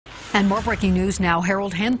And more breaking news now.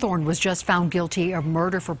 Harold Henthorn was just found guilty of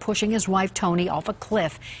murder for pushing his wife, Toni, off a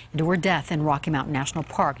cliff into her death in Rocky Mountain National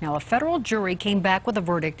Park. Now, a federal jury came back with a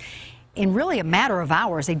verdict in really a matter of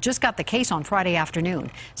hours. They just got the case on Friday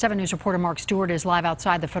afternoon. 7 News reporter Mark Stewart is live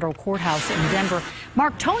outside the federal courthouse in Denver.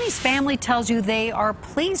 Mark, Toni's family tells you they are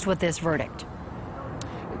pleased with this verdict.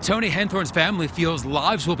 Toni Henthorn's family feels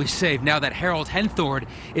lives will be saved now that Harold Henthorn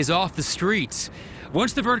is off the streets.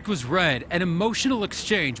 Once the verdict was read, an emotional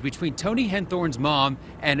exchange between Toni Henthorn's mom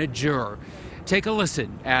and a juror. Take a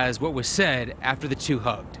listen as what was said after the two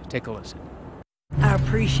hugged. Take a listen. I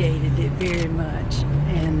appreciated it very much,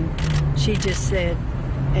 and she just said,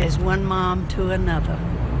 as one mom to another,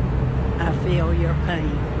 I feel your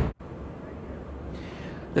pain.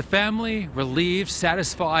 The family relieved,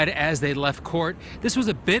 satisfied as they left court. This was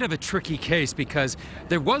a bit of a tricky case because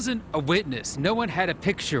there wasn't a witness. No one had a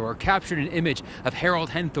picture or captured an image of Harold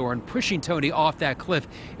Henthorn pushing Toni off that cliff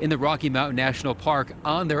in the Rocky Mountain National Park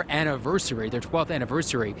on their anniversary, their 12th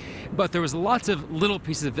anniversary. But there was lots of little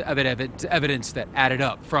pieces of evidence that added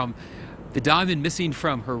up, from the diamond missing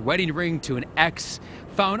from her wedding ring to an X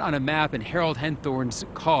found on a map in Harold Henthorn's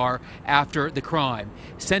car after the crime.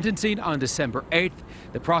 Sentencing on December 8th.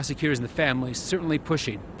 The prosecutors and the family certainly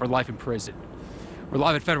pushing for life in prison. We're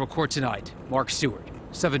live at federal court tonight. Mark Stewart,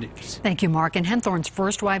 7 News. Thank you, Mark. And Henthorn's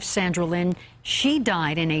first wife, Sandra Lynn, she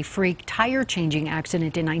died in a freak tire-changing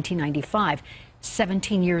accident in 1995.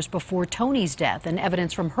 17 years before Toni's death, and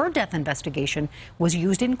evidence from her death investigation was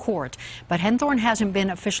used in court. But Henthorn hasn't been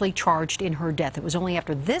officially charged in her death. It was only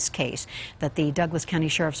after this case that the Douglas County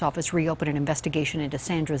Sheriff's Office reopened an investigation into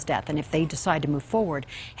Sandra's death. And if they decide to move forward,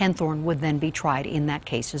 Henthorn would then be tried in that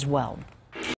case as well.